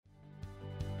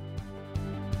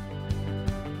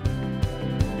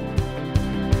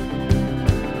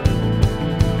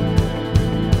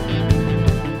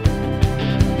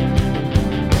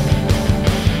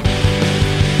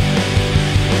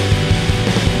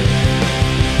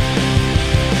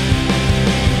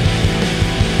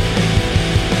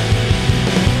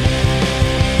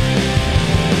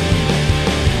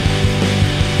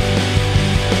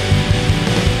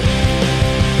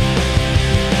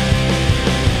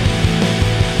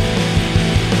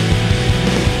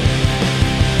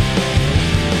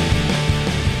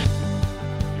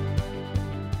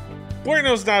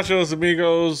Buenos nachos,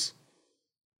 amigos,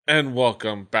 and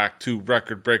welcome back to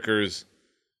Record Breakers,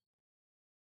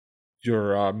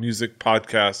 your music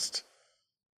podcast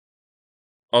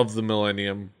of the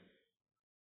millennium.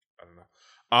 I don't know.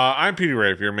 I'm Petey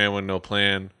Ray, your man with no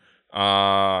plan.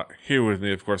 Here with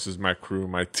me, of course, is my crew,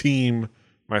 my team,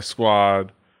 my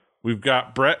squad. We've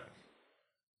got Brett.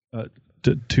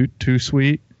 Too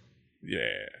sweet.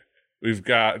 Yeah. We've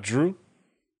got Drew.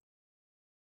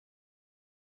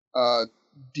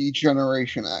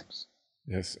 Degeneration X.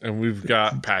 Yes, and we've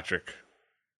got Patrick.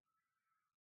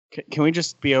 Can we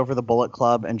just be over the Bullet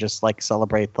Club and just like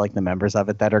celebrate like the members of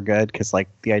it that are good? Because like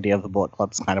the idea of the Bullet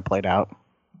Club's kind of played out.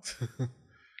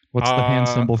 What's the hand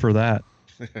symbol for that?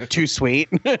 Too sweet.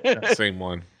 Yeah, same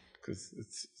one, because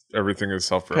it's everything is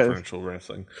self-referential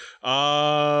wrestling.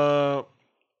 But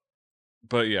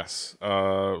yes,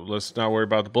 let's not worry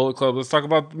about the Bullet Club. Let's talk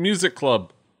about the Music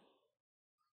Club.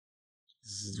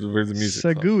 We're the Music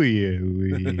Club.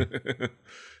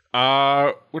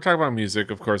 We're talking about music,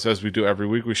 of course, as we do every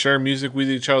week. We share music with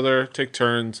each other, take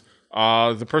turns.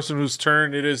 The person whose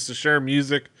turn it is to share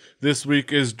music this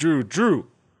week is Drew. Drew,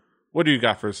 what do you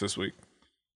got for us this week?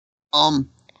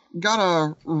 Got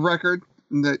a record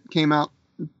that came out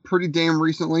pretty damn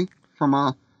recently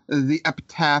from the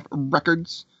Epitaph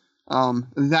Records.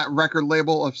 That record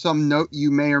label of some note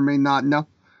you may or may not know.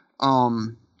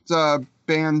 It's a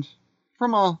band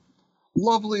from a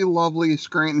lovely, lovely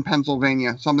Scranton,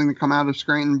 Pennsylvania. Something to come out of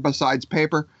Scranton besides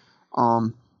paper.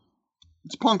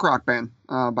 It's a punk rock band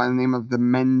by the name of the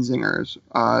Menzingers.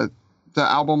 The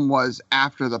album was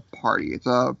After the Party. It's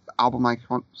a album I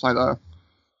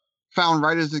found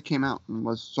right as it came out and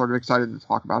was sort of excited to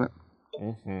talk about it.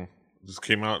 Mm-hmm. This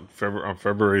came out on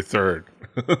February 3rd.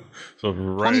 So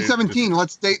right 2017,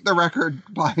 let's date the record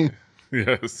by...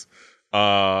 Yes.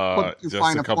 Just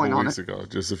a couple weeks ago.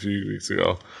 Just a few weeks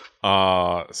ago.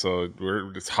 So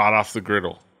it's hot off the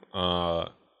griddle.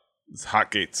 It's Hot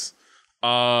Gates.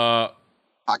 Hot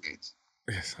Gates.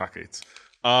 Yes, Hot Gates.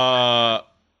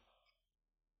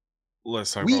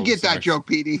 Let's talk we about get that joke,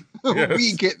 Petey. Yes.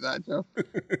 We get that joke.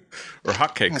 Or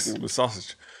hotcakes with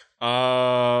sausage.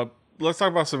 Let's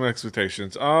talk about some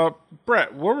expectations.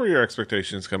 Brett, what were your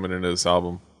expectations coming into this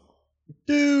album?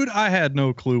 Dude, I had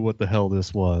no clue what the hell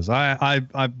this was. I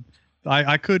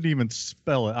couldn't even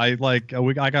spell it.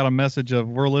 I got a message of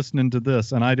we're listening to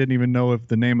this, and I didn't even know if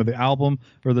the name of the album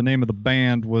or the name of the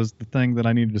band was the thing that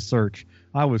I needed to search.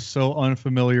 I was so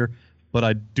unfamiliar, but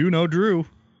I do know Drew,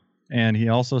 and he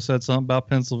also said something about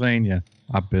Pennsylvania.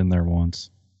 I've been there once.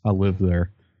 I lived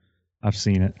there. I've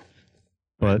seen it.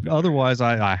 But otherwise,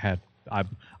 I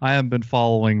haven't been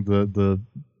following the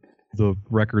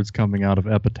records coming out of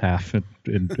Epitaph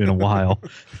in a while.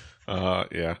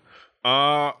 Yeah.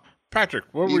 Patrick,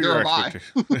 what were your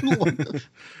expectations?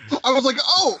 I was like,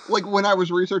 like when I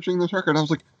was researching this record, I was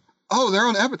like, oh, they're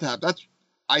on Epitaph.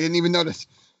 I didn't even notice.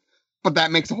 But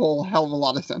that makes a whole hell of a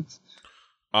lot of sense.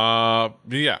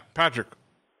 Yeah. Patrick,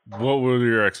 what were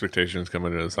your expectations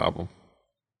coming into this album?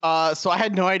 So I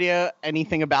had no idea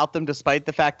anything about them, despite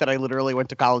the fact that I literally went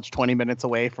to college 20 minutes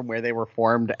away from where they were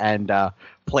formed and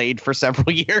played for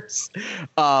several years.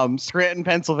 Scranton,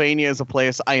 Pennsylvania is a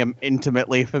place I am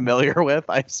intimately familiar with.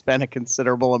 I've spent a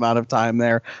considerable amount of time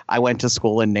there. I went to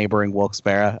school in neighboring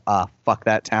Wilkes-Barre. Fuck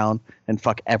that town and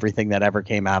fuck everything that ever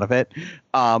came out of it.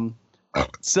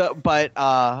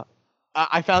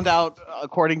 I found out,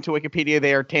 according to Wikipedia,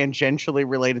 they are tangentially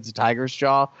related to Tiger's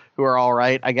Jaw, who are all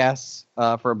right, I guess,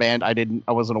 for a band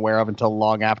I wasn't aware of until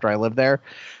long after I lived there.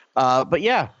 But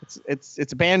yeah,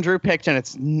 it's a band Drew picked, and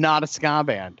it's not a ska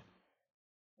band.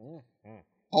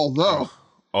 Although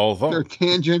they're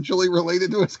tangentially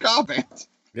related to a ska band.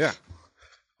 Yeah.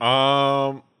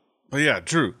 But yeah,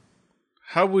 Drew,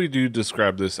 how would you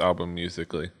describe this album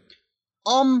musically?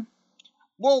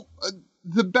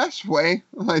 The best way,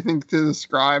 I think, to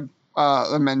describe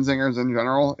the Menzingers in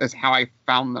general is how I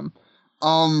found them.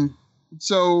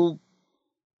 So,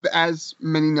 as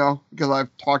many know, because I've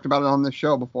talked about it on this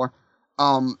show before,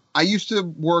 I used to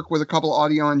work with a couple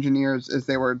audio engineers as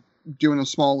they were doing a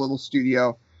small little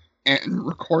studio and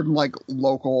recording like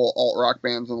local alt-rock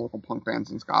bands and local punk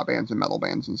bands and ska bands and metal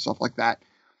bands and stuff like that.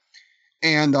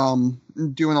 And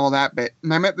doing all that bit.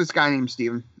 And I met this guy named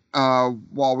Steven.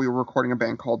 While we were recording a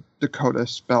band called Dakota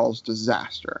Spells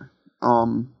Disaster.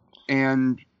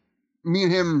 And me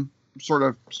and him sort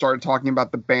of started talking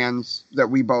about the bands that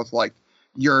we both liked.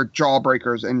 Your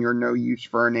Jawbreakers and your No Use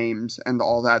for Names and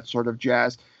all that sort of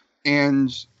jazz.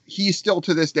 And he still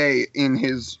to this day in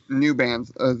his new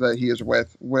bands that he is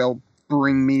with will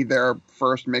bring me their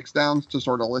first mixdowns to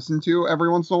sort of listen to every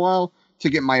once in a while to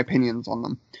get my opinions on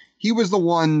them. he was the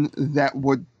one that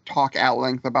would talk at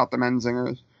length about the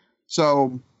Menzingers.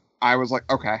 So I was like,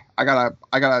 okay, I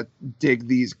gotta dig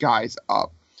these guys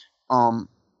up.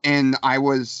 And I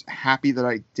was happy that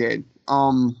I did.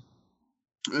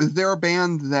 They're a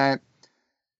band that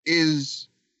is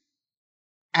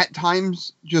at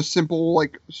times just simple,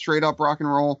 like straight up rock and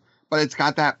roll, but it's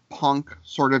got that punk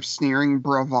sort of sneering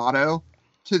bravado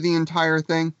to the entire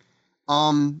thing.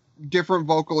 Different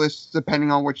vocalists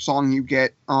depending on which song you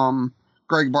get.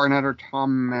 Greg Barnett or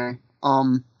Tom May.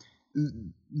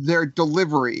 Their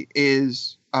delivery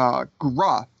is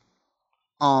gruff,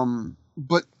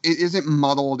 but it isn't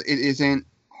muddled. It isn't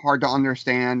hard to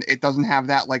understand. It doesn't have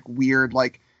that like weird,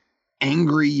 like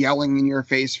angry yelling in your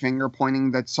face, finger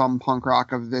pointing that some punk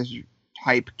rock of this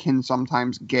type can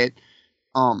sometimes get.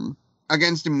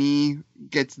 Against Me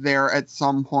gets there at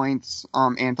some points.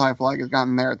 Anti-Flag has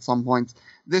gotten there at some points.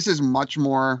 This is much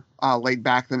more laid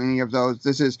back than any of those.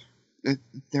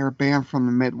 They're a band from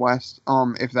the Midwest.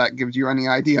 If that gives you any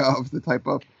idea of the type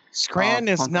of Scranton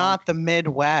is not the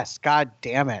Midwest. God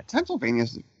damn it.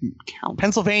 Pennsylvania's count.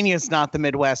 Pennsylvania is not the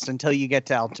Midwest until you get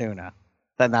to Altoona.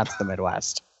 Then that's the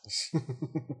Midwest.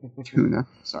 Tuna.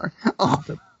 Sorry.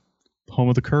 Home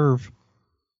of the Curve.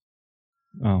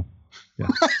 Oh, yeah.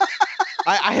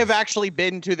 I have actually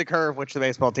been to the Curve, which the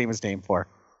baseball team is named for.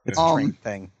 It's a train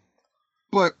thing.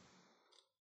 But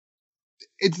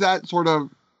it's that sort of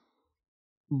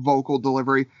vocal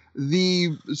delivery.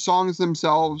 The songs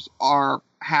themselves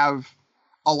have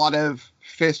a lot of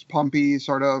fist pumpy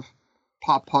sort of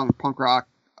pop punk rock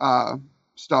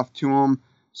stuff to them.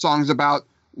 Songs about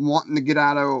wanting to get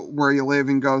out of where you live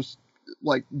and go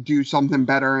like do something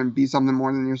better and be something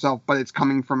more than yourself, but it's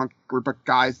coming from a group of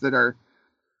guys that are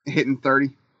hitting 30.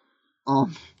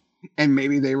 And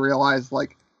maybe they realize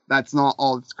like that's not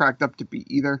all it's cracked up to be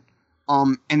either.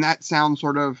 And that sound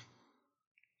sort of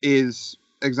is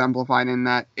exemplified in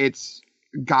that it's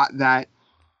got that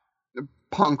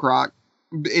punk rock,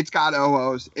 it's got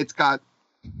OOs, it's got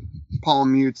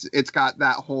palm mutes, it's got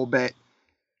that whole bit.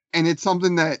 And it's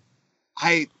something that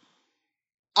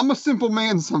I'm a simple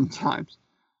man sometimes.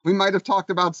 We might have talked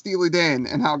about Steely Dan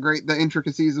and how great the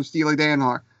intricacies of Steely Dan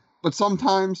are. But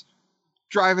sometimes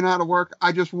driving out of work,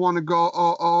 I just want to go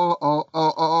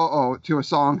to a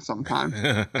song sometimes.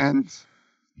 And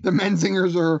the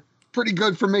Menzingers are pretty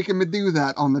good for making me do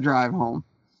that on the drive home.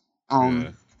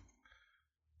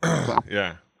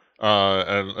 Yeah.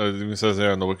 And it even says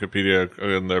there on the Wikipedia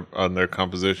on their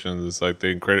compositions, it's like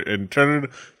they intended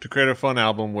to create a fun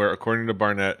album where, according to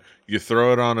Barnett, you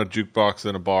throw it on a jukebox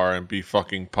in a bar and be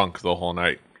fucking punk the whole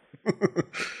night.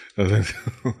 I think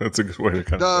that's a good way to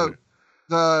kind of put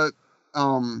it.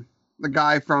 The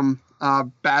guy from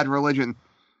Bad Religion,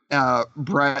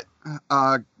 Brett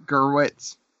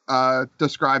Gurwitz,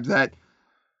 described that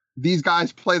these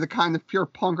guys play the kind of pure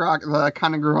punk rock that I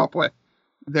kind of grew up with.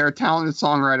 They're talented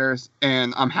songwriters,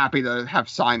 and I'm happy to have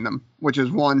signed them, which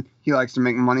is one, he likes to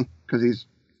make money because he's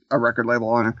a record label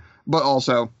owner, but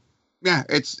also, yeah,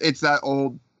 it's that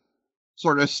old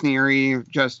sort of sneery,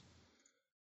 just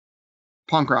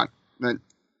punk rock that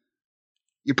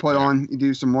you put on, you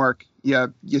do some work,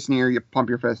 you sneer, you pump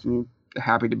your fist, and you're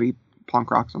happy to be punk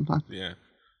rock sometimes. Yeah.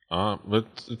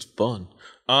 It's fun.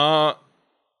 Brett,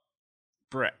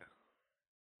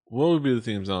 what would be the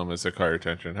themes elements that caught your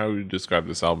attention? How would you describe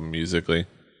this album musically?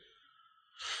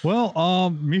 Well,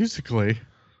 musically,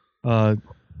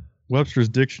 Webster's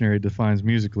Dictionary defines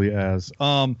musically as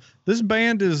this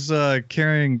band is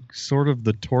carrying sort of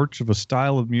the torch of a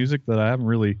style of music that I haven't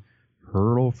really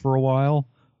heard of for a while.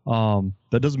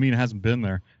 That doesn't mean it hasn't been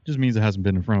there. It just means it hasn't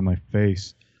been in front of my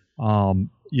face.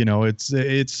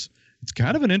 It's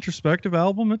kind of an introspective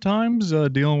album at times,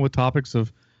 dealing with topics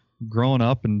of growing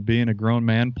up and being a grown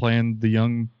man playing the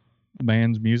young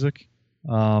man's music.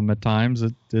 At times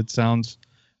it sounds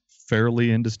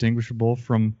fairly indistinguishable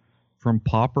from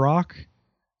pop rock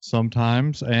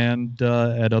sometimes, and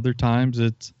at other times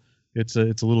it's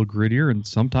a little grittier, and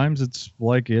sometimes it's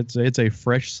like it's a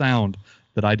fresh sound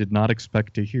that I did not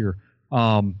expect to hear.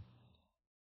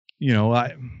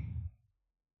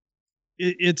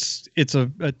 It's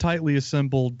a tightly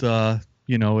assembled,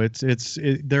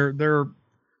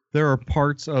 there are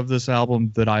parts of this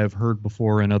album that I have heard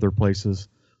before in other places.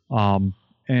 And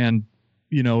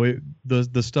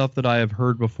the stuff that I have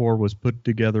heard before was put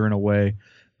together in a way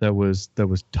that was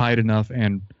tight enough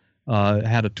and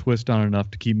had a twist on it enough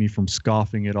to keep me from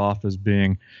scoffing it off as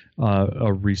being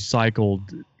a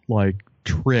recycled like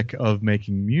trick of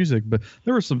making music. But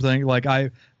there were some things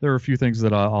there are a few things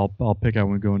that I'll pick out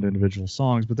when we go into individual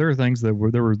songs, but there are things there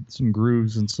were some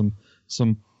grooves and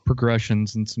some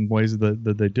progressions and some ways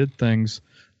that they did things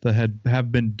that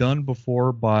have been done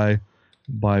before by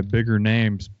bigger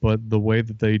names, but the way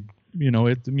that they,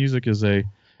 the music is it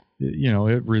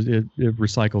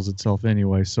recycles itself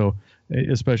anyway. So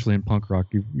especially in punk rock,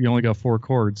 you only got 4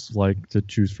 chords like to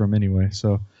choose from anyway.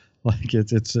 So like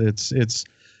it's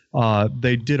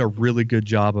they did a really good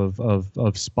job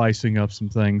of spicing up some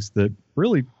things that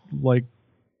really, like,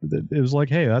 it was like,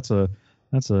 hey, that's a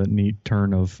neat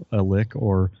turn of a lick,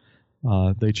 or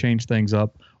they changed things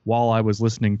up while I was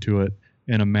listening to it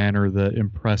in a manner that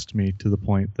impressed me to the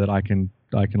point that I can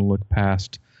look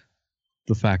past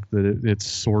the fact that it's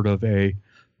sort of a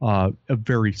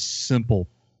very simple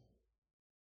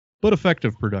but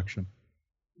effective production.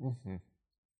 Mm-hmm.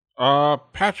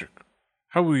 Patrick,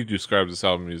 how would you describe this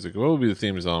album music? What would be the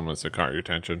themes elements that caught your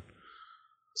attention?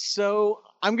 So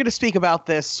I'm going to speak about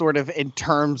this sort of in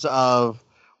terms of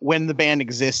when the band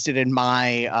existed and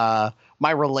my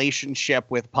my relationship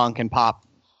with punk and pop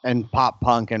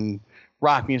punk and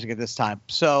rock music at this time.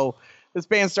 So this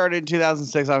band started in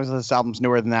 2006. Obviously, this album's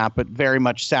newer than that, but very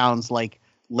much sounds like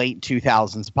late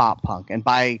 2000s pop punk. And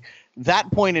by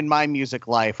that point in my music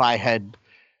life, I had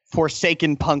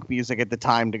forsaken punk music at the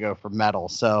time to go for metal.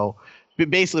 So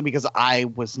basically because I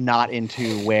was not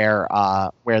into where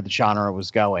the genre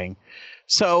was going.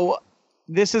 So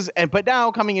this is, but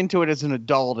now coming into it as an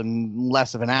adult and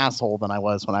less of an asshole than I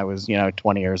was when I was,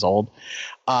 20 years old.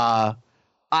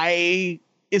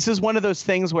 This is one of those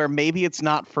things where maybe it's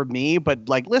not for me, but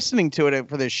like listening to it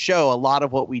for this show, a lot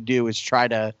of what we do is try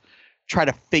to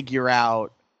figure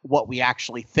out what we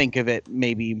actually think of it,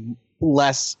 maybe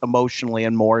less emotionally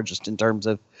and more just in terms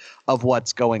of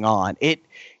what's going on.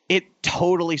 It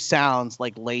totally sounds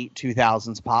like late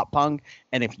 2000s pop punk,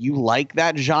 and if you like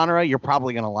that genre, you're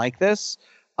probably going to like this.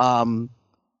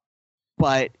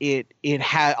 But it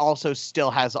also still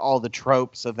has all the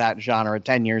tropes of that genre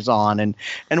 10 years on, and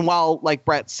while, like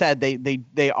Brett said,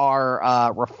 they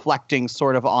are reflecting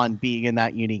sort of on being in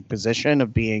that unique position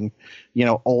of being,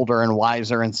 older and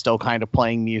wiser and still kind of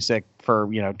playing music for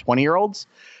 20-year-olds.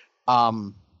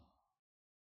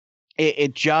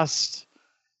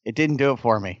 It didn't do it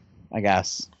for me, I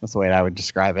guess. That's the way I would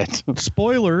describe it.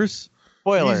 Spoilers.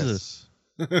 Jesus.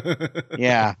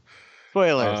 Yeah.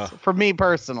 Spoilers for me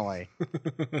personally.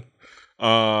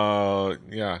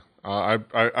 Yeah. I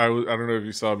don't know if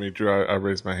you saw me, Drew. I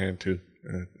raised my hand too.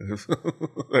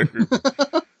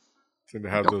 Tend to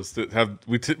have those.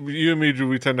 You and me, Drew.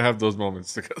 We tend to have those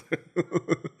moments together.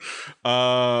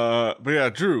 But yeah,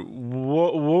 Drew.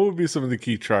 What would be some of the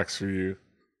key tracks for you?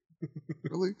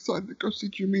 Really excited to go see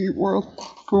Jimmy Eat World.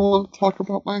 If we want to talk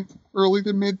about my early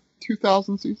to mid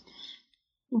 2000s,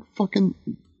 I'm fucking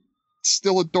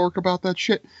still a dork about that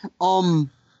shit. Telling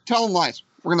Lies.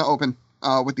 We're gonna open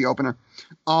with the opener,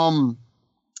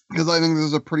 because I think this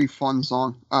is a pretty fun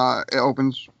song. It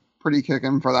opens pretty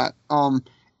kicking for that.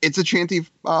 It's a chanty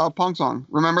punk song.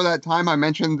 Remember that time I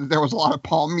mentioned that there was a lot of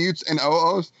palm mutes and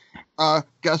OOs?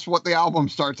 Guess what the album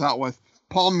starts out with?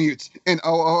 Palm mutes and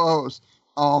OOs.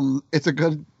 It's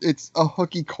a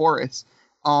hooky chorus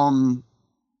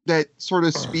that sort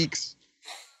of speaks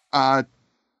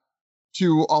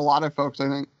to a lot of folks, I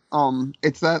think.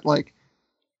 It's that, like,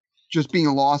 just being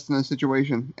lost in a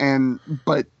situation,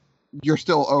 but you're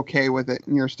still okay with it,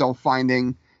 and you're still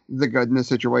finding the good in the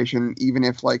situation, even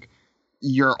if, like,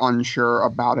 you're unsure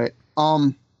about it.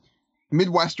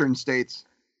 Midwestern States,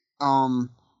 a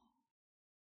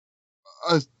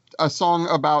song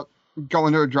about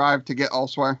going to a drive to get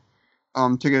elsewhere,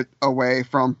 to get away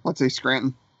from, let's say,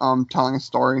 Scranton, telling a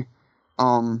story,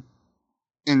 and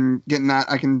getting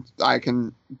that, I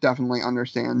can definitely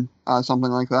understand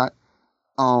something like that.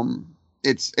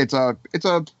 It's a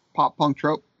pop punk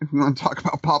trope, if we want to talk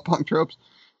about pop punk tropes.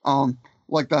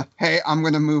 Like the, hey, I'm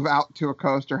going to move out to a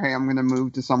coast, or hey, I'm going to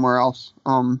move to somewhere else,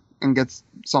 and get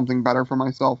something better for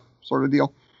myself sort of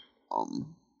deal.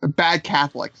 Bad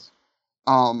Catholics.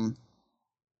 I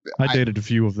dated a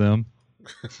few of them.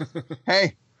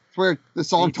 Hey, it's weird. The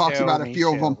song talks about a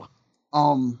few of them.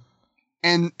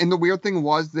 And the weird thing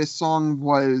was, this song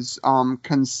was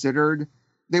considered.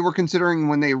 They were considering,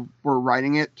 when they were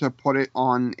writing it, to put it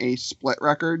on a split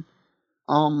record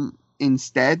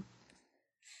instead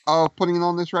of putting it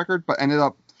on this record, but ended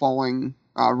up falling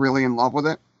really in love with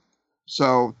it.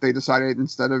 So they decided,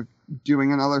 instead of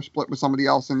doing another split with somebody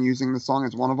else and using the song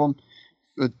as one of them,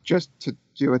 just to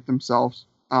do it themselves.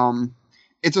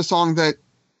 It's a song that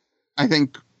I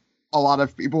think a lot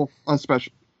of people,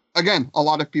 especially, again,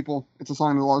 it's a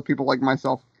song that a lot of people like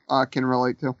myself can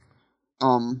relate to.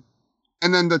 And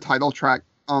then the title track,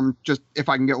 just if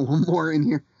I can get one more in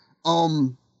here,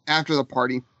 After the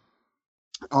Party.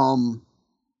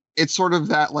 It's sort of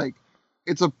that, like,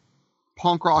 it's a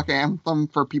punk rock anthem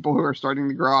for people who are starting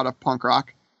to grow out of punk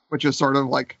rock, which is sort of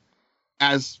like,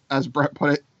 as Brett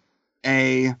put it,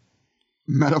 a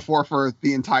metaphor for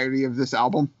the entirety of this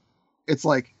album. It's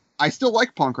like, I still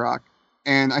like punk rock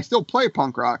and I still play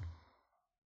punk rock,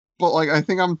 but like, I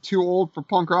think I'm too old for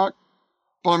punk rock,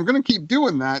 but I'm going to keep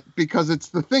doing that because it's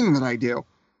the thing that I do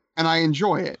and I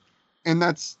enjoy it. And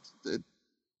it's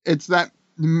that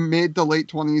mid to late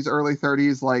 20s, early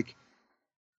 30s, like,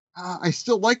 I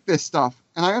still like this stuff.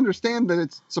 And I understand that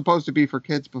it's supposed to be for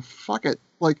kids, but fuck it.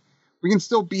 Like, we can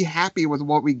still be happy with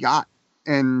what we got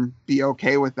and be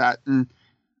okay with that and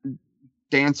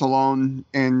dance alone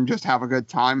and just have a good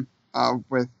time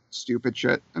with stupid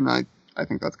shit. And I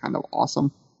think that's kind of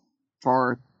awesome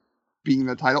for being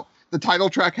the title. The title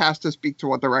track has to speak to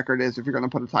what the record is if you're going to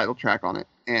put a title track on it.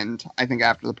 And I think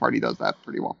After the Party does that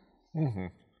pretty well. Mm-hmm.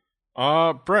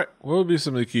 Brett, what would be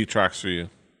some of the key tracks for you?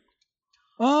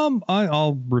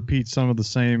 I'll repeat some of the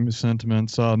same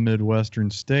sentiments,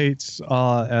 Midwestern states,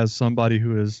 as somebody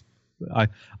who is,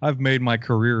 I've made my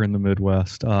career in the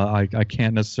Midwest. I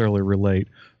can't necessarily relate,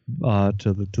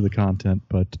 to the content,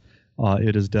 but,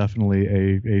 it is definitely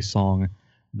a song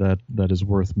that is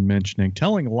worth mentioning.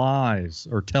 Telling lies,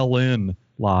 or tell-in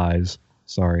lies.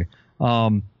 Sorry.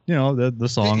 The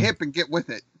song. Get hip and get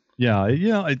with it. Yeah.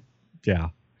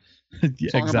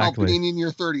 Song about being in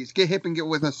your 30s. Get hip and get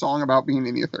with a song about being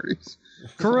in your 30s.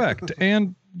 Correct.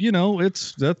 And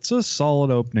that's a solid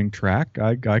opening track.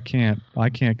 I can't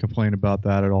complain about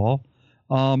that at all.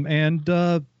 And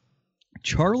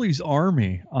Charlie's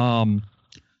Army.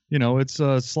 It's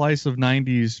a slice of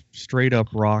 90s straight up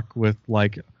rock with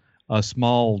like a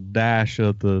small dash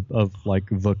of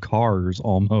the Cars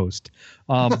almost.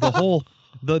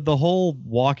 The whole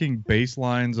walking bass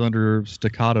lines under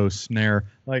staccato snare,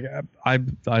 like I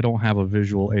don't have a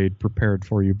visual aid prepared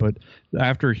for you, but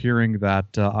after hearing that,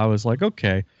 I was like,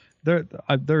 okay,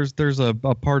 there's a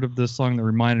part of this song that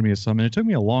reminded me of something. It took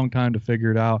me a long time to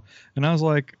figure it out, and I was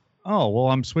like, oh well,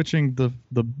 I'm switching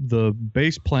the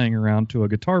bass playing around to a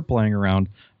guitar playing around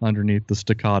underneath the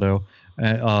staccato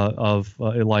as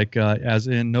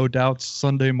in No Doubt's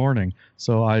Sunday Morning.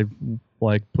 So I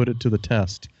put it to the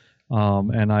test.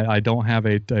 And I don't have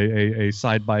a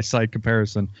side-by-side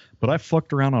comparison, but I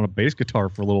fucked around on a bass guitar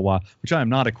for a little while, which I am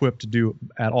not equipped to do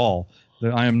at all.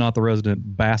 I am not the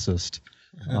resident bassist.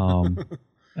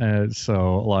 And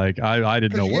so I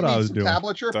didn't know what I was doing.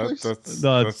 Tablature, please?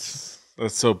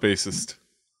 That's so bassist.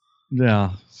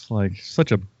 Yeah, it's like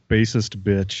such a bassist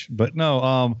bitch. But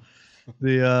no,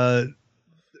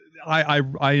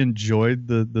 I enjoyed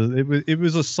it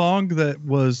was a song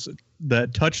that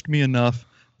touched me enough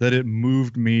that it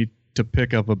moved me to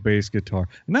pick up a bass guitar,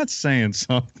 and that's saying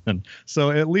something.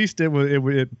 So at least it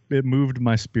moved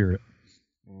my spirit.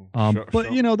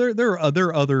 But there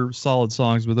are other solid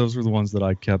songs, but those were the ones that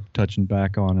I kept touching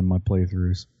back on in my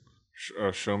playthroughs.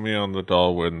 Show me on the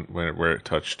doll where it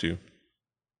touched you.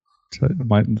 It's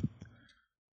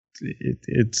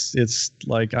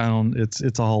like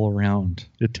it's all around.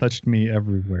 It touched me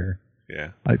everywhere. Yeah.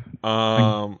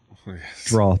 I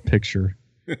draw a picture.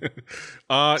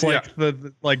 It's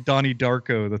like Donnie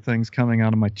Darko, the things coming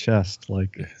out of my chest.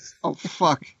 Like, oh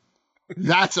fuck,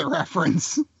 that's a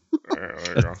reference. There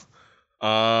we go.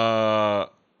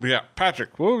 Yeah,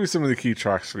 Patrick, what would be some of the key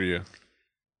tracks for you?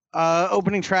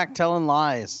 Opening track, Telling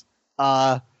Lies.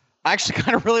 I actually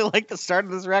kind of really like the start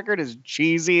of this record, as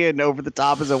cheesy and over the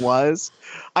top as it was.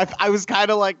 I was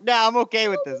kind of like, nah, I'm okay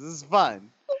with this. This is fun.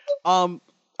 I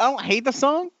don't hate the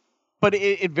song, but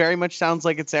it very much sounds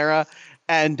like its era.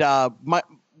 And I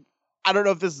don't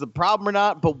know if this is a problem or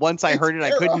not, but once I heard it,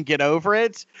 I couldn't get over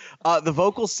it. The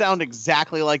vocals sound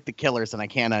exactly like the Killers, and I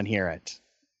can't unhear it.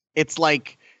 It's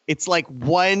like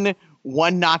one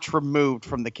notch removed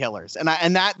from the Killers, and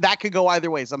that could go either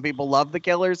way. Some people love the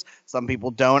Killers, some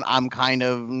people don't. I'm kind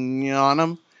of on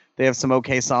them. They have some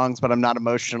okay songs, but I'm not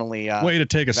emotionally way to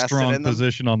take a strong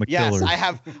position on the Killers.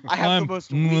 Yes, I have the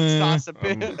most weak sauce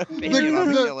opinion on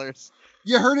the Killers.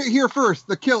 You heard it here first.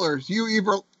 The Killers. You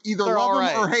either They're love them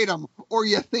right. or hate them, or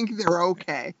you think they're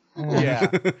okay. Yeah,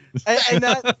 and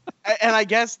I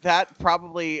guess that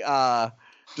probably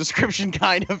description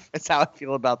kind of is how I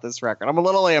feel about this record. I'm a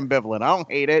little ambivalent. I don't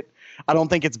hate it. I don't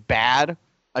think it's bad.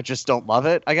 I just don't love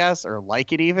it, I guess, or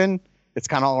like it even. It's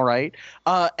kind of all right.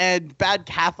 And Bad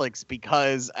Catholics,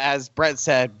 because as Brett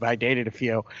said, I dated a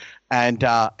few. And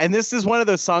this is one of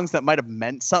those songs that might have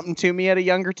meant something to me at a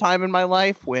younger time in my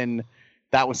life when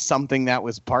that was something that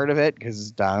was part of it,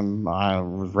 because I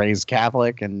was raised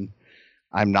Catholic and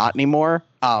I'm not anymore.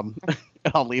 I'll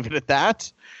leave it at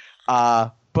that.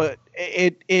 But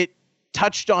it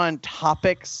touched on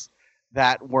topics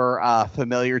that were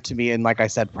familiar to me, and like I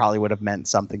said, probably would have meant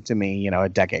something to me, a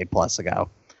decade plus ago.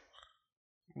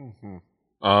 Mm-hmm.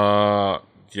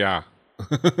 Yeah.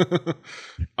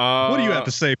 What do you have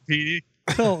to say, Petey?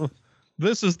 Tell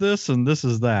this is this and this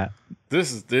is that.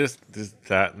 This is this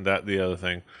that, and that the other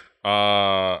thing.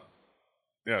 Yeah.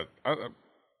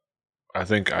 I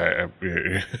think I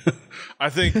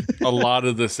think a lot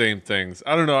of the same things.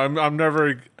 I don't know. I'm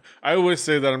never. I always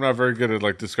say that I'm not very good at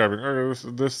like describing. Oh,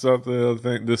 this that, the other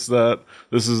thing. This that.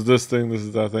 This is this thing. This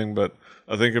is that thing. But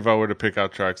I think if I were to pick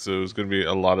out tracks, it was going to be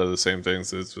a lot of the same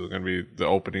things. It's going to be the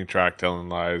opening track, "Telling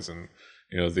Lies," and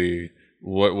the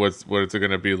what's it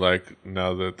going to be like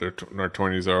now that their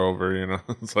 20s are over.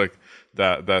 It's like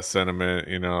that sentiment.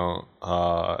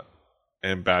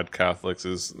 And Bad Catholics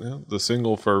is the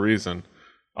single for a reason.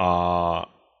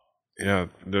 Yeah,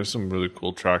 there's some really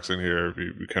cool tracks in here.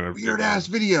 We kind of weird ass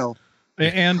video.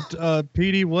 And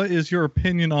Petey, what is your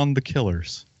opinion on the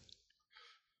Killers?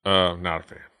 Not a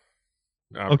fan.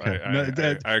 Okay,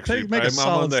 I actually, make a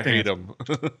solid on the stance. hate them.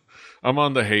 I'm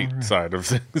on the hate side of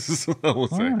things. I will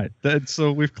say. All right,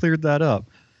 so we've cleared that up.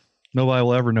 Nobody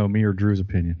will ever know me or Drew's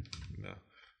opinion. No.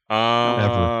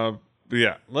 Ever. But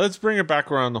yeah, let's bring it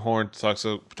back around the horn to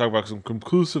talk about some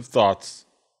conclusive thoughts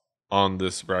on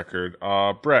this record.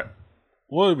 Brett,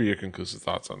 what would be your conclusive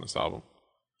thoughts on this album?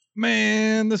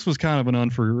 Man, this was kind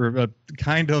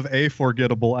of a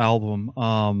forgettable album.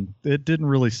 It didn't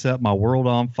really set my world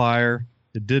on fire.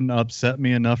 It didn't upset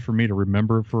me enough for me to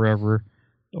remember it forever,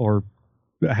 or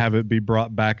have it be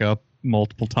brought back up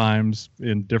multiple times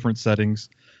in different settings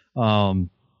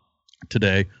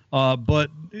today. But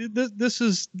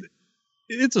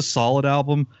it's a solid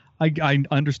album. I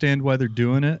understand why they're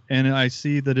doing it, and I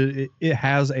see that it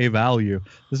has a value.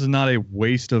 This is not a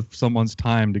waste of someone's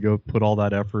time to go put all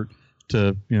that effort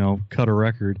to cut a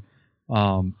record.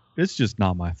 It's just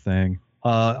not my thing.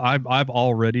 I've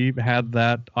already had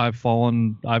that. I've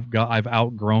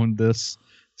outgrown this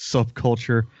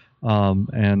subculture,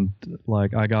 and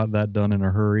like I got that done in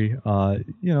a hurry.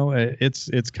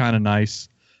 It's kind of nice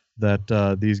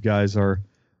that these guys are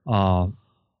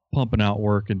pumping out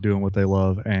work and doing what they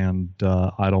love, and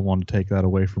I don't want to take that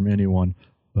away from anyone.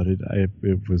 But it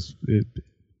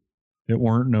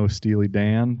weren't no Steely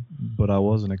Dan, but I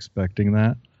wasn't expecting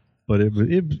that. But it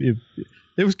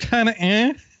was kind of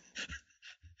eh.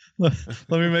 It's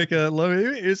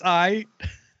aight.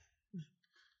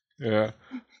 Yeah.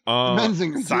 The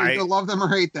Menzingers, you either love them or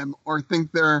hate them, or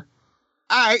think they're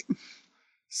aight.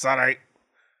 Sorry.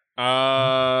 We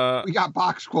got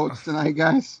box quotes tonight,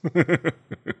 guys.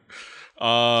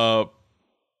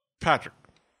 Patrick,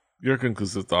 your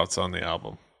conclusive thoughts on the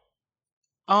album?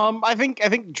 I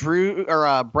think Drew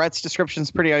or Brett's description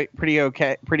is pretty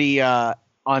okay, pretty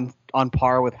on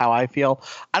par with how I feel.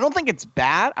 I don't think it's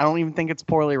bad. I don't even think it's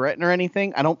poorly written or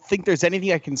anything. I don't think there's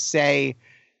anything I can say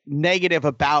negative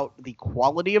about the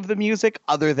quality of the music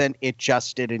other than it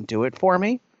just didn't do it for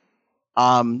me.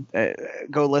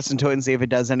 Go listen to it and see if it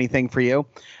does anything for you.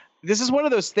 This is one of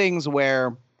those things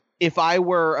where if I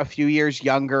were a few years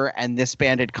younger and this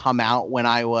band had come out when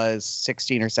I was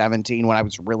 16 or 17, when I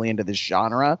was really into this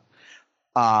genre,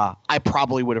 I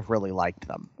probably would have really liked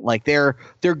them. Like they're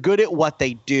good at what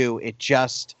they do.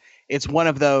 It's one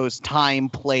of those time,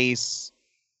 place,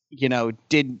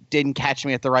 didn't catch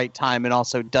me at the right time, and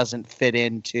also doesn't fit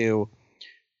into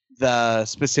the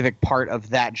specific part of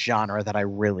that genre that I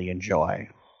really enjoy.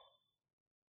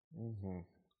 Mm-hmm.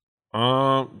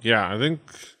 Yeah, I think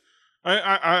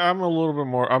I'm a little bit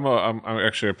more. I'm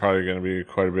actually probably going to be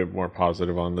quite a bit more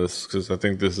positive on this, because I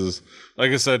think this is,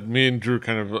 like I said, me and Drew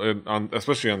kind of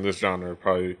especially on this genre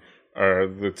probably are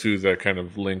the two that kind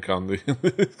of link on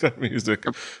the music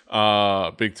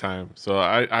big time. So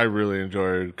I really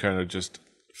enjoyed kind of just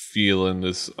feeling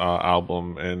this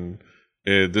album, and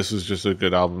this was just a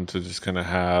good album to just kind of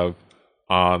have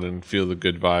on and feel the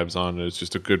good vibes on. It's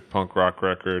just a good punk rock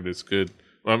record. It's good.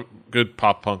 Good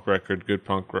pop punk record, good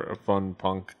fun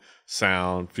punk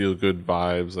sound, feel good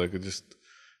vibes. Like it just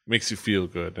makes you feel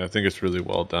good. I think it's really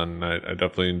well done. I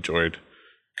definitely enjoyed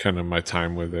kind of my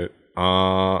time with it.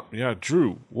 Yeah,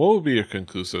 Drew, what would be your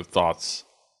conclusive thoughts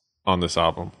on this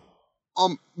album?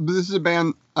 This is a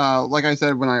band, like I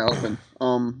said when I opened,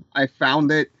 I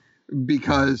found it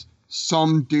because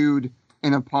some dude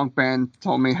in a punk band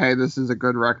told me, hey, this is a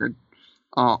good record.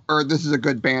 Or this is a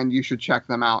good band, you should check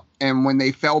them out. And when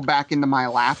they fell back into my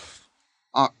lap,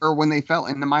 a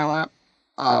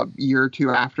year or two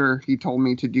after he told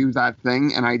me to do that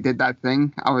thing, and I did that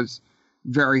thing, I was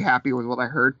very happy with what I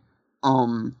heard.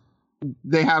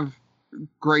 They have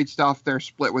great stuff. Their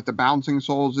split with the Bouncing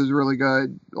Souls is really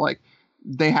good. Like,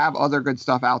 they have other good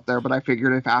stuff out there, but I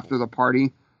figured if After the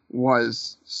Party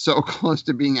was so close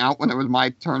to being out when it was my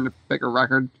turn to pick a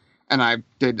record, and I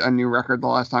did a new record the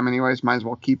last time anyways, might as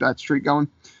well keep that streak going.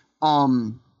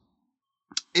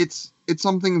 It's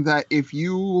something that if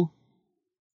you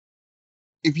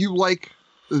like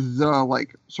the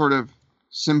like sort of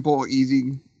simple,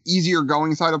 easier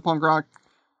going side of punk rock,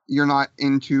 you're not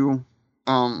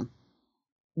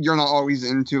always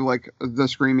into like the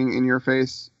screaming in your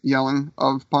face yelling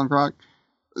of punk rock.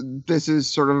 This is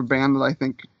sort of a band that I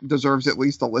think deserves at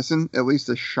least a listen, at least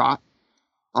a shot.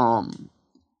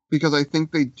 Because I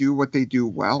think they do what they do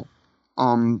well.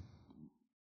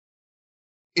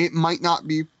 It might not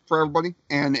be for everybody,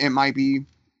 and it might be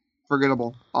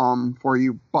forgettable for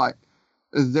you, but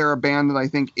they're a band that I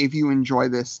think if you enjoy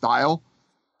this style,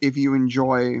 if you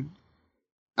enjoy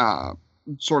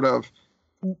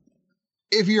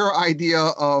if your idea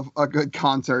of a good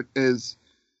concert is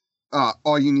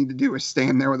all you need to do is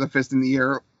stand there with a fist in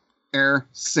the air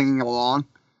singing along,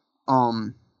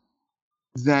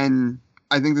 then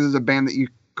I think this is a band that you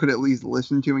could at least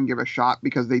listen to and give a shot,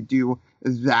 because they do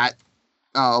that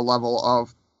level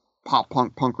of pop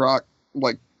punk, punk rock,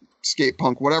 like skate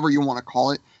punk, whatever you want to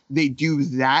call it. They do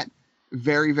that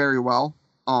very, very well.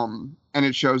 And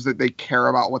it shows that they care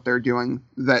about what they're doing,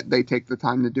 that they take the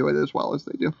time to do it as well as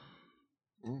they do.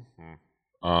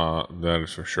 Mm-hmm. That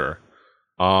is for sure.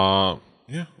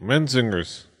 Yeah,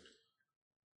 Menzingers.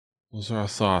 Those are our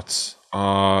thoughts.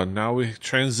 Now we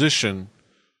transition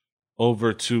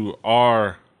over to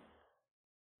our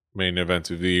main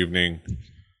event of the evening.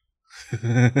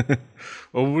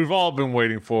 Well, we've all been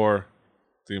waiting for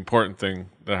the important thing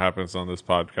that happens on this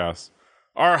podcast.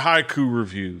 Our haiku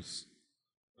reviews.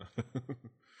 This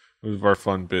is our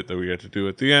fun bit that we get to do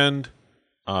at the end.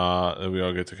 That we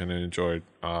all get to kind of enjoy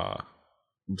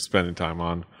spending time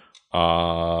on.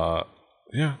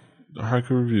 Yeah,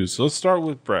 haiku reviews. So let's start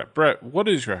with Brett. Brett, what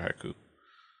is your haiku?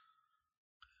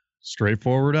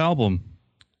 Straightforward album.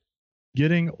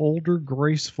 Getting Older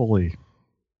Gracefully.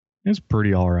 It's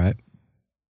pretty all right.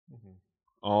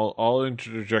 I'll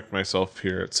interject myself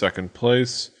here at second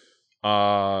place.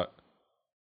 Feel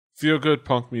good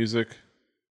punk music,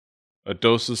 a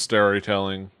dose of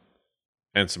storytelling,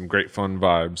 and some great fun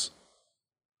vibes.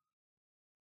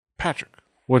 Patrick,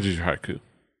 what is your haiku?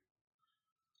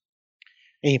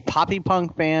 A poppy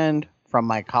punk band from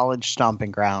my college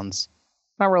stomping grounds.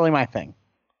 Not really my thing.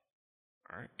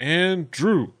 All right. And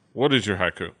Drew, what is your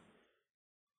haiku?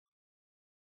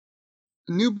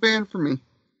 A new band for me.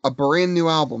 A brand new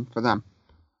album for them.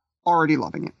 Already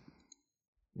loving it.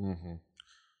 Mm-hmm.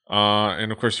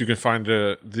 And of course, you can find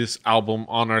this album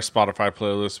on our Spotify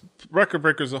playlist. Record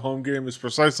Breakers, the home game, is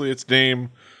precisely its name.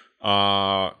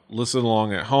 Listen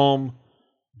along at home.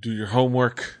 Do your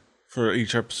homework for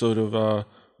each episode of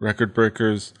Record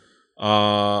Breakers.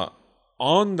 On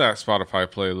that Spotify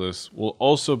playlist will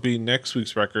also be next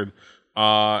week's record.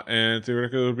 And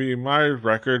theoretically, it'll be my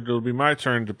record. It'll be my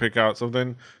turn to pick out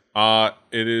something.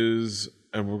 It is,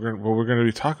 and what we're going to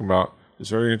be talking about is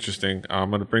very interesting.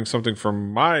 I'm going to bring something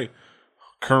from my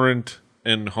current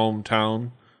and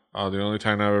hometown, the only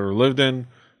town I've ever lived in.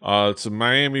 It's a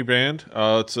Miami band.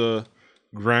 It's a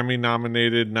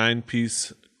Grammy-nominated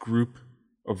 9-piece group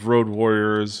of road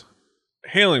warriors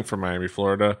hailing from Miami,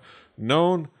 Florida,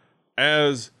 known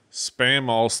as Spam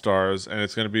All-Stars, and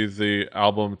it's going to be the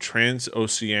album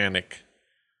Transoceanic.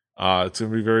 It's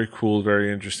going to be very cool,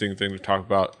 very interesting thing to talk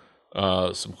about.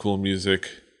 Some cool music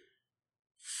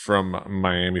from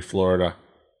Miami, Florida.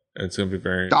 And it's going to be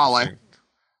very interesting.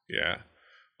 Yeah.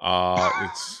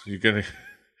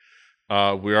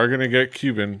 We are going to get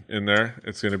Cuban in there.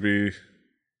 It's going to be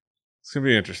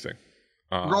interesting.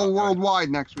 Roll worldwide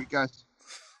next week, guys.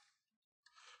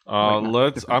 I'll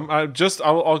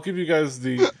give you guys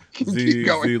the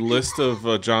list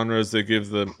of genres they give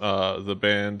the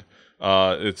band.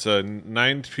 It's a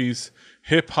 9-piece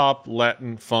hip hop,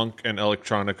 Latin, funk, and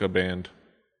electronica band.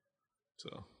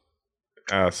 So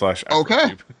slash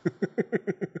okay.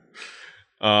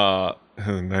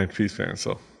 9-piece band.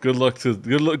 So look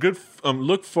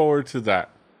forward to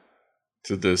that,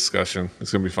 to the discussion.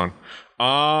 It's gonna be fun.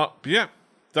 But yeah,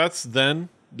 that's then.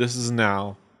 This is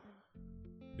now.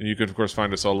 And you can, of course,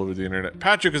 find us all over the internet.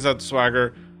 Patrick is at The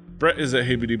Swagger. Brett is at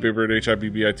HeyBDBibbard,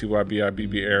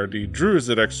 HIBBITYBIBBARD. Drew is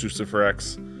at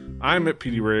XJuciferX. I'm at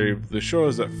PD Rave. The show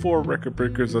is at 4 Record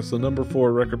Breakers. That's the number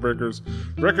 4 Record Breakers.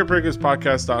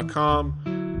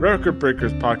 RecordBreakersPodcast.com.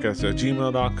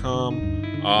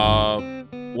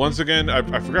 RecordBreakersPodcast@gmail.com. once again, I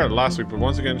forgot it last week, but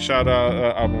once again, shout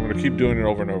out. I'm going to keep doing it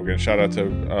over and over again. Shout out to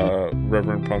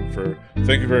Reverend Punk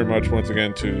thank you very much once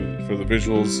again for the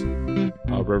visuals,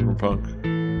 Reverend Punk.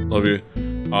 Love you.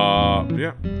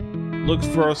 Yeah, look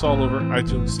for us all over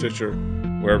iTunes, Stitcher,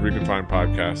 wherever you can find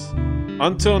podcasts.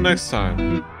 Until next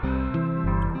time,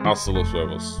 hasta los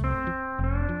huevos.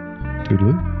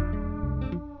 Toodaloo.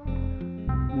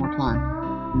 More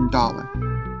time. Dale.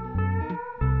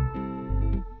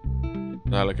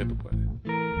 Dale que tú puedes.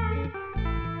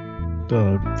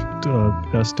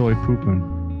 Estoy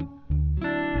pooping.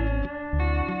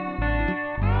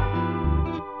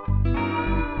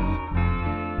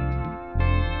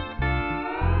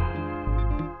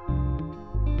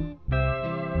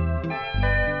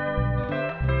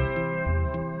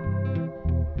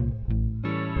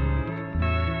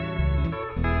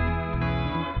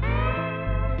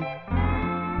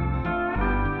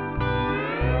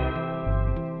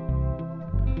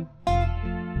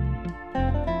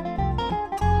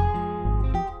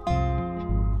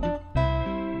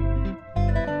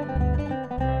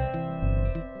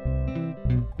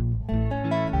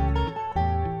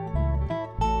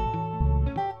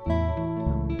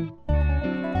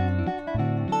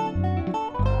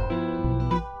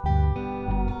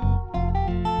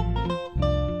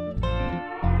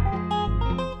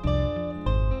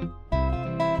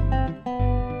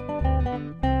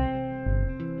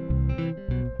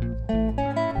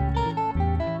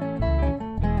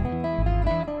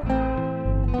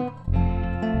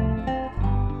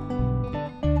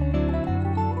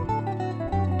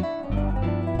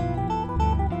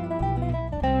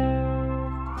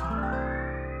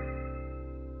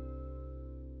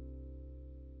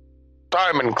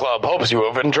 Diamond Club hopes you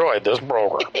have enjoyed this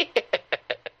program.